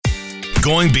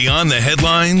Going beyond the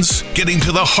headlines, getting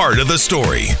to the heart of the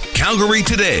story. Calgary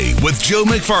Today with Joe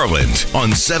McFarland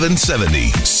on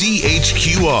 770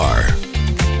 CHQR.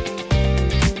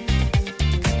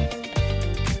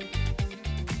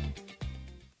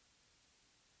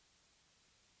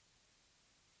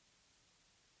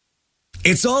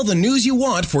 It's all the news you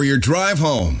want for your drive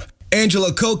home.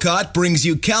 Angela Kokott brings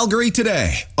you Calgary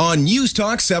Today on News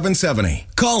Talk 770.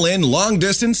 Call in long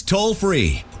distance toll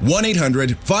free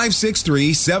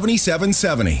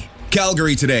 1-800-563-7770.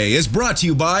 Calgary Today is brought to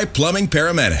you by Plumbing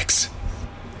Paramedics.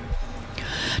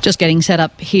 Just getting set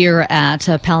up here at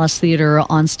Palace Theatre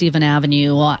on Stephen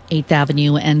Avenue, 8th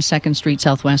Avenue and 2nd Street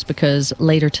Southwest, because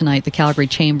later tonight the Calgary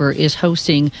Chamber is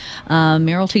hosting a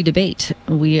mayoralty debate.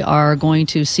 We are going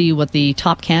to see what the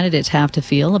top candidates have to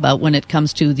feel about when it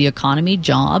comes to the economy,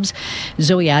 jobs.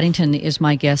 Zoe Addington is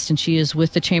my guest, and she is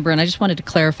with the Chamber. And I just wanted to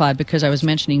clarify, because I was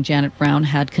mentioning Janet Brown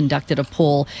had conducted a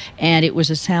poll, and it was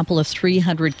a sample of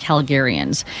 300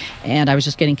 Calgarians. And I was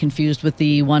just getting confused with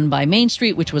the one by Main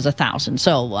Street, which was 1,000.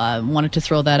 So wanted to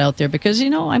throw that out there because,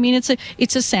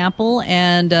 it's a sample,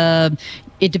 and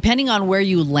it depending on where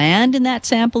you land in that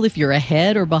sample, if you're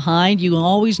ahead or behind, you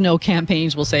always know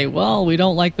campaigns will say, well, we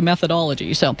don't like the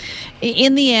methodology. So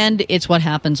in the end, it's what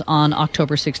happens on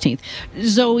October 16th.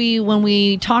 Zoe, when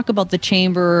we talk about the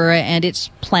Chamber and its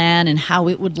plan and how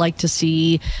it would like to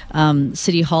see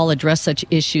City Hall address such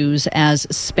issues as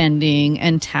spending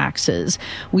and taxes,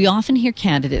 we often hear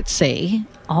candidates say,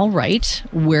 all right,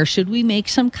 where should we make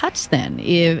some cuts then?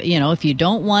 If you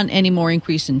don't want any more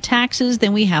increase in taxes,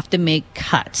 then we have to make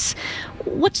cuts.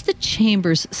 What's the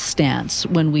Chamber's stance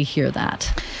when we hear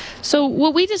that? So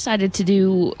what we decided to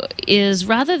do is,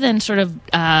 rather than sort of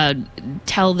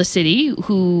tell the city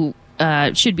who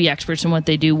should be experts in what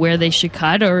they do, where they should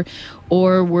cut, or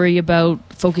worry about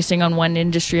focusing on one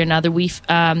industry or another, we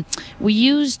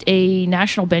used a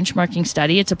national benchmarking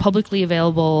study. It's a publicly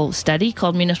available study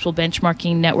called Municipal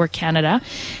Benchmarking Network Canada,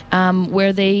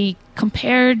 where they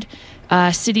compared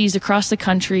cities across the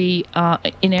country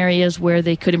in areas where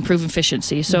they could improve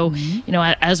efficiency. So,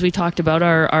 as we talked about,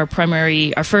 our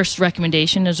first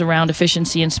recommendation is around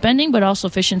efficiency in spending, but also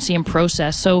efficiency in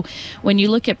process. So when you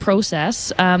look at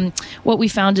process, what we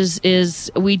found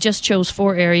is we just chose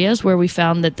 4 areas where we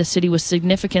found that the city was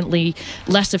significantly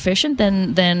less efficient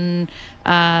than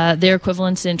their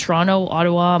equivalents in Toronto,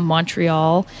 Ottawa,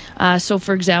 Montreal. So,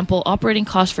 for example, operating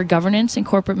costs for governance and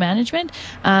corporate management,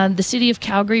 the city of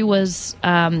Calgary was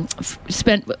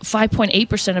spent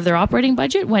 5.8% of their operating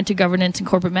budget went to governance and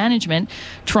corporate management.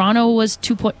 Toronto was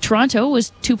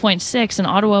 2.6, and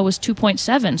Ottawa was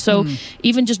 2.7. So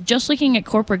even just looking at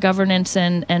corporate governance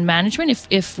and management,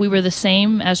 if we were the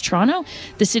same as Toronto,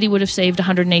 the city would have saved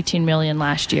 $118 million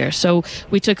last year. So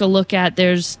we took a look at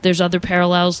there's other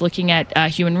parallels looking at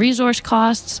human resource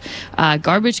costs,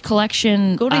 garbage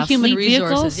collection. Go to human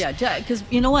resources, yeah, because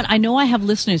you know what? I know I have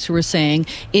listeners who are saying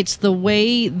it's the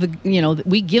way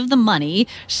we give them money,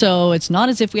 so it's not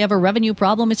as if we have a revenue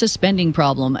problem, it's a spending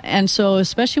problem. And so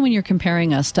especially when you're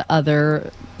comparing us to other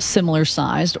similar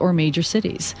sized or major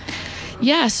cities.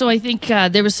 Yeah, so I think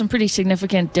there was some pretty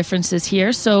significant differences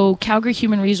here. So Calgary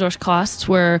human resource costs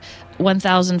were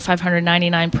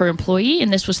 $1,599 per employee,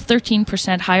 and this was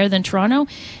 13% higher than Toronto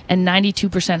and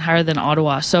 92% higher than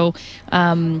Ottawa. So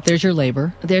there's your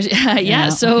labor.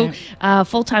 So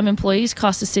full-time employees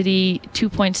cost the city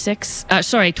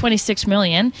 $26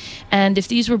 million, and if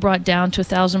these were brought down to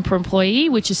 $1,000 per employee,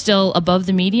 which is still above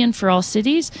the median for all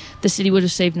cities, the city would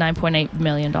have saved $9.8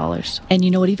 million. And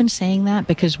you know what? Even saying that,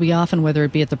 because we often, whether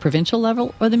it be at the provincial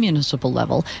level or the municipal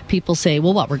level, people say,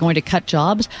 "Well, what? We're going to cut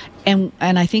jobs." And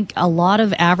I think a lot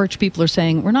of average people are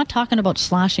saying, we're not talking about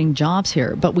slashing jobs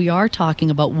here, but we are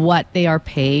talking about what they are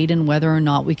paid and whether or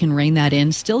not we can rein that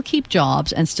in, still keep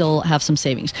jobs and still have some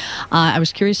savings. I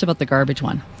was curious about the garbage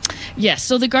one. Yes,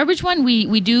 so the garbage one,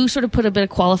 we do sort of put a bit of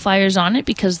qualifiers on it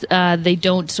because they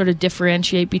don't sort of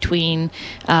differentiate between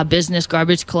business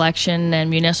garbage collection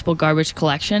and municipal garbage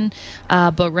collection.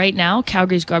 But right now,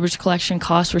 Calgary's garbage collection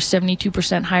costs were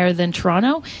 72% higher than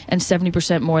Toronto and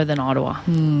 70% more than Ottawa.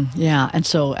 Yeah, and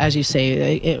so as you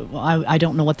say, I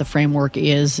don't know what the framework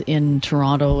is in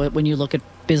Toronto when you look at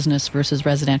business versus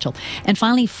residential. And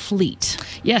finally, fleet.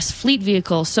 Yes, fleet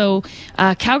vehicles. So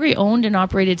Calgary owned and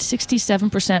operated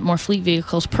 67% more fleet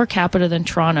vehicles per capita than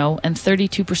Toronto and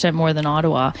 32% more than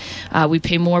Ottawa. We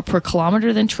pay more per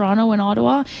kilometre than Toronto and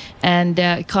Ottawa, and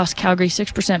it costs Calgary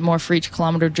 6% more for each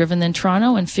kilometre driven than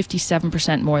Toronto and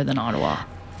 57% more than Ottawa.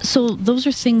 So those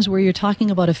are things where you're talking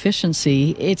about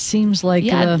efficiency. It seems like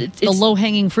the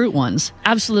low-hanging fruit ones.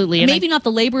 Absolutely. Maybe not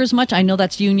the labor as much. I know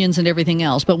that's unions and everything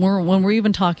else. But when we're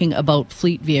even talking about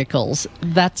fleet vehicles,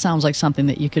 that sounds like something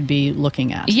that you could be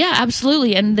looking at. Yeah,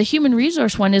 absolutely. And the human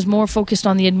resource one is more focused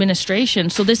on the administration.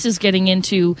 So this is getting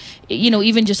into,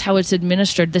 even just how it's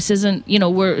administered. This isn't,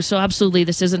 absolutely,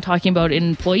 this isn't talking about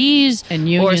employees and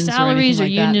unions or salaries or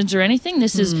unions or anything.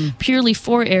 This is purely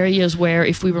for areas where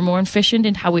if we were more efficient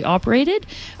in how we operated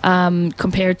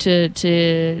compared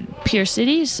to peer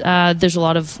cities, there's a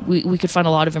lot of we could find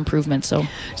a lot of improvement.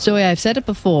 So I've said it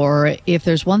before, if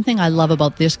there's one thing I love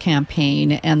about this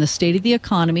campaign and the state of the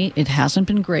economy, it hasn't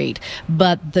been great,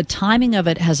 but the timing of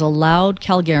it has allowed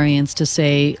Calgarians to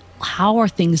say, how are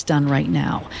things done right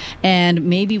now? And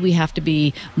maybe we have to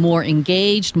be more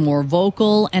engaged, more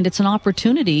vocal, and it's an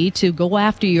opportunity to go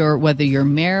after whether your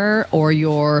mayor or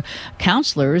your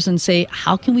councillors and say,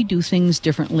 how can we do things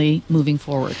differently moving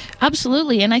forward?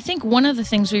 Absolutely. And I think one of the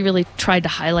things we really tried to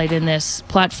highlight in this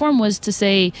platform was to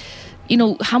say,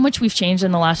 how much we've changed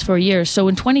in the last 4 years. So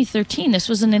in 2013, this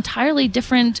was an entirely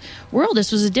different world.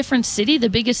 This was a different city. The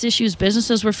biggest issues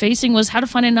businesses were facing was how to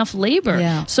find enough labor.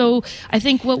 Yeah. So I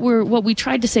think what we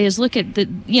tried to say is look at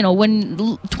when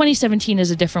 2017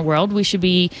 is a different world, we should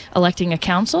be electing a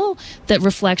council that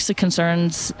reflects the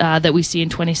concerns that we see in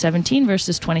 2017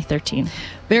 versus 2013.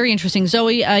 Very interesting.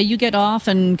 Zoe, you get off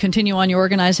and continue on your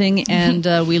organizing,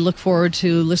 and we look forward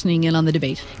to listening in on the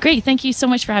debate. Great. Thank you so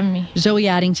much for having me. Zoe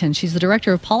Addington, she's the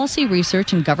Director of Policy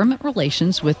Research and Government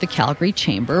Relations with the Calgary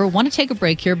Chamber. I want to take a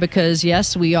break here because,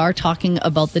 yes, we are talking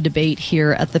about the debate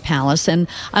here at the Palace, and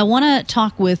I want to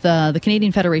talk with the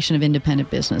Canadian Federation of Independent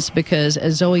Business because,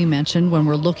 as Zoe mentioned, when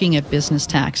we're looking at business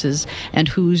taxes and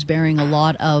who's bearing a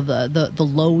lot of the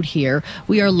load here,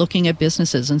 we are looking at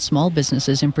businesses and small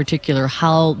businesses in particular,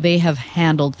 how they have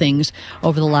handled things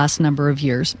over the last number of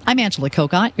years. I'm Angela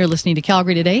Kokott. You're listening to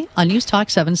Calgary Today on News Talk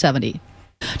 770.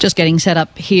 Just getting set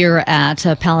up here at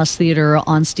Palace Theatre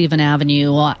on Stephen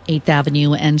Avenue, 8th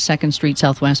Avenue and 2nd Street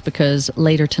Southwest, because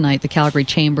later tonight the Calgary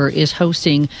Chamber is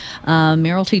hosting a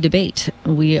mayoralty debate.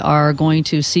 We are going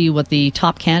to see what the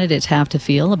top candidates have to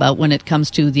feel about when it comes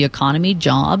to the economy,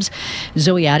 jobs.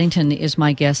 Zoe Addington is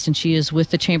my guest, and she is with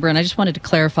the Chamber. And I just wanted to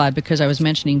clarify, because I was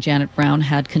mentioning Janet Brown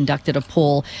had conducted a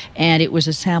poll, and it was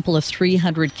a sample of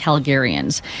 300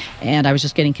 Calgarians. And I was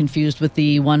just getting confused with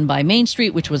the one by Main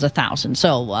Street, which was 1,000.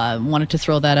 So I wanted to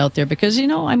throw that out there because,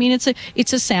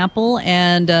 it's a sample,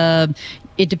 and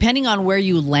it depending on where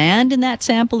you land in that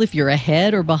sample, if you're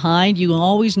ahead or behind, you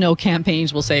always know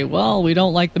campaigns will say, well, we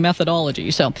don't like the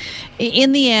methodology. So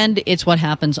in the end, it's what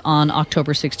happens on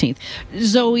October 16th.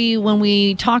 Zoe, when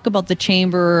we talk about the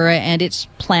Chamber and its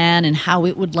plan and how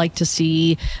it would like to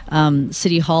see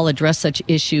City Hall address such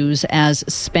issues as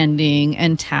spending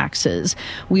and taxes,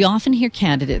 we often hear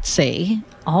candidates say,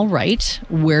 all right,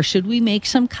 where should we make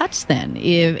some cuts then?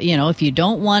 If you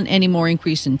don't want any more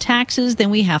increase in taxes,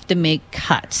 then we have to make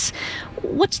cuts.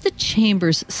 What's the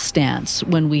Chamber's stance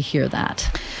when we hear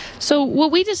that? So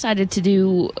what we decided to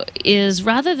do is,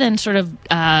 rather than sort of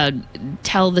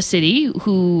tell the city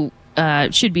who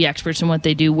should be experts in what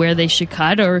they do, where they should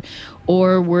cut,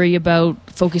 or worry about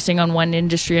focusing on one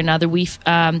industry or another, we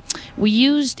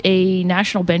used a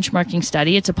national benchmarking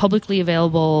study. It's a publicly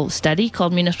available study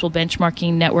called Municipal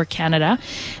Benchmarking Network Canada,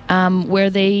 where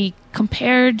they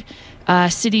compared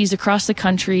cities across the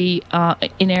country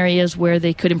in areas where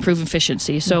they could improve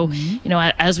efficiency. So,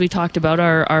 as we talked about,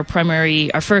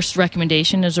 our first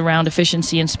recommendation is around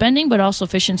efficiency in spending, but also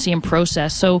efficiency in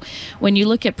process. So when you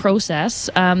look at process,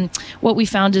 what we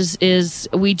found is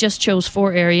we just chose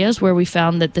 4 areas where we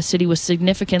found that the city was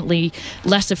significantly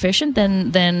less efficient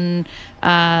than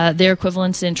their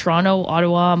equivalents in Toronto,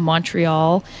 Ottawa,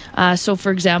 Montreal. So,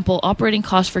 for example, operating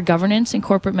costs for governance and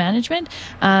corporate management,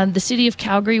 the city of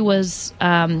Calgary was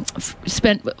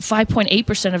spent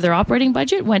 5.8% of their operating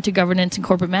budget went to governance and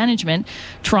corporate management.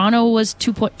 Toronto was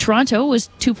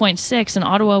 2.6 and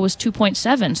Ottawa was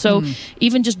 2.7. So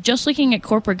even just looking at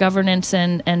corporate governance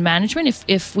and management,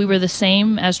 if we were the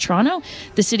same as Toronto,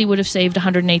 the city would have saved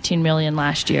 $118 million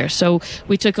last year. So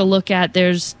we took a look at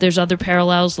there's other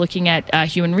parallels looking at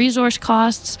human resource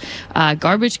costs,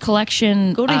 garbage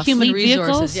collection. Go to human vehicles.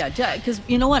 resources, yeah, because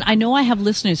you know what? I know I have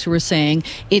listeners who are saying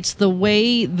it's the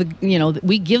way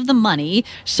we give them money,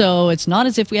 so it's not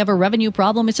as if we have a revenue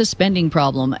problem, it's a spending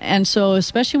problem. And so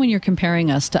especially when you're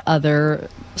comparing us to other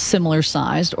similar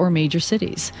sized or major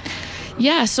cities.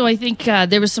 Yeah, so I think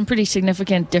there was some pretty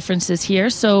significant differences here.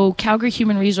 So Calgary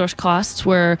human resource costs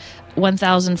were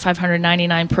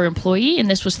 $1,599 per employee, and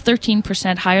this was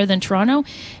 13% higher than Toronto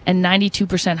and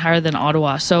 92% higher than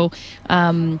Ottawa. So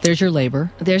there's your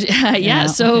labor. There's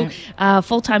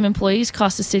full-time employees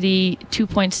cost the city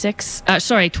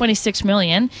 26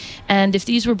 million, and if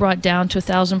these were brought down to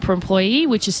 $1,000 per employee,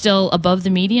 which is still above the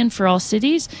median for all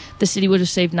cities, the city would have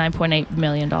saved $9.8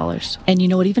 million. And you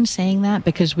know what, even saying that,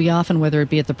 because we often, whether it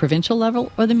be at the provincial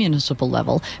level or the municipal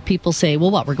level, people say,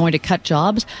 well, what, we're going to cut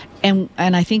jobs? And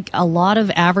I think a lot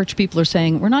of average people are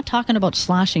saying, we're not talking about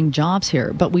slashing jobs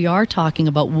here, but we are talking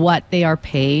about what they are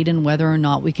paid and whether or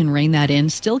not we can rein that in,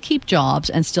 still keep jobs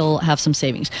and still have some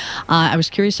savings. I was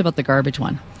curious about the garbage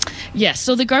one. Yes,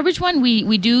 so the garbage one,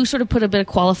 we do sort of put a bit of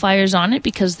qualifiers on it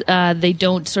because they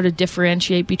don't sort of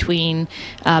differentiate between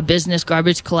business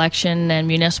garbage collection and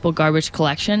municipal garbage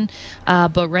collection.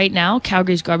 But right now,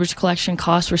 Calgary's garbage collection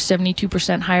costs were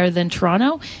 72% higher than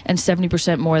Toronto and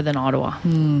 70% more than Ottawa.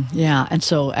 Yeah, and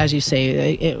so as you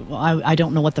say, I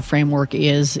don't know what the framework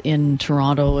is in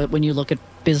Toronto when you look at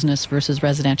business versus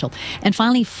residential. And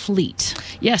finally, fleet.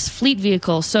 Yes, fleet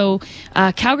vehicles. So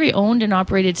Calgary owned and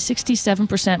operated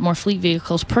 67% more fleet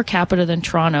vehicles per capita than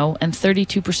Toronto and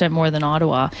 32% more than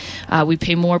Ottawa. We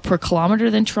pay more per kilometre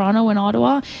than Toronto and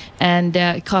Ottawa, and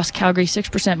it costs Calgary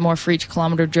 6% more for each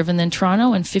kilometre driven than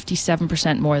Toronto and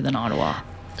 57% more than Ottawa.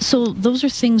 So those are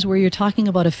things where you're talking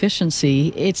about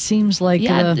efficiency. It seems like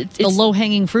the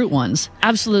low-hanging fruit ones.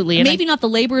 Absolutely. And maybe not the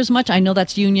labor as much. I know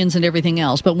that's unions and everything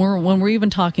else. But when we're even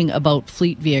talking about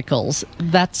fleet vehicles,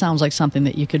 that sounds like something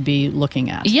that you could be looking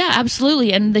at. Yeah,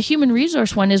 absolutely. And the human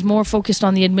resource one is more focused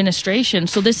on the administration.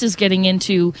 So this is getting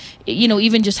into,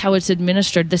 even just how it's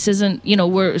administered. This isn't,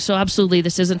 absolutely,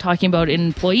 this isn't talking about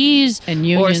employees and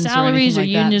unions or salaries or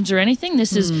unions that. Or anything.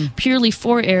 This is purely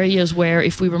 4 areas where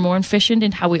if we were more efficient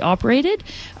in how we operated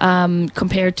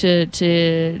compared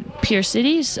to peer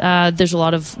cities, there's a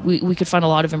lot of we could find a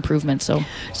lot of improvement. So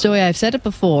I've said it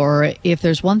before, if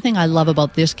there's one thing I love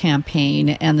about this campaign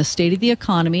and the state of the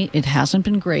economy, it hasn't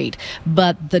been great,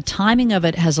 but the timing of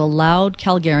it has allowed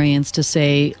Calgarians to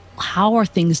say, how are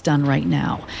things done right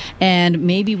now? And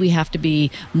maybe we have to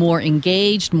be more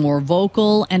engaged, more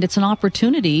vocal, and it's an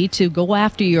opportunity to go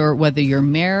after whether your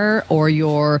mayor or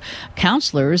your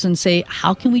councillors and say,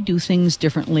 how can we do things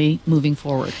differently moving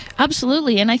forward?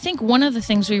 Absolutely. And I think one of the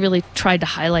things we really tried to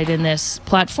highlight in this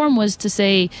platform was to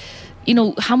say,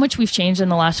 how much we've changed in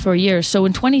the last 4 years. So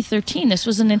in 2013, this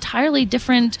was an entirely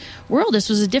different world. This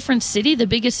was a different city. The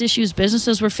biggest issues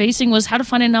businesses were facing was how to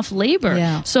find enough labor.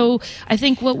 Yeah. So I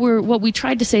think what we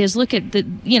tried to say is look at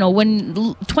when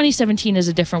 2017 is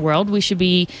a different world, we should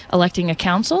be electing a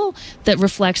council that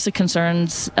reflects the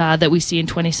concerns that we see in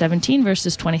 2017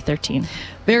 versus 2013.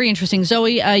 Very interesting.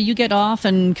 Zoe, you get off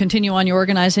and continue on your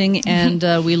organizing, and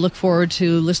we look forward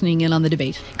to listening in on the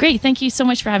debate. Great. Thank you so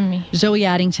much for having me. Zoe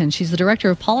Addington, she's the Director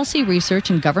of Policy Research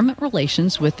and Government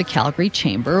Relations with the Calgary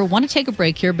Chamber. I want to take a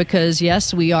break here because,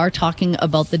 yes, we are talking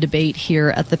about the debate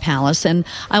here at the Palace, and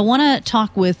I want to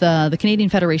talk with the Canadian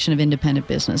Federation of Independent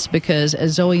Business because,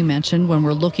 as Zoe mentioned, when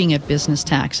we're looking at business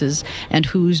taxes and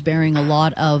who's bearing a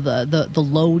lot of the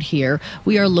load here,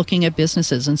 we are looking at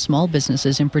businesses and small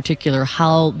businesses in particular,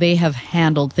 how they have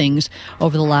handled things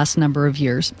over the last number of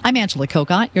years. I'm Angela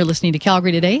Kokott. You're listening to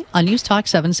Calgary Today on News Talk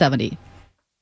 770.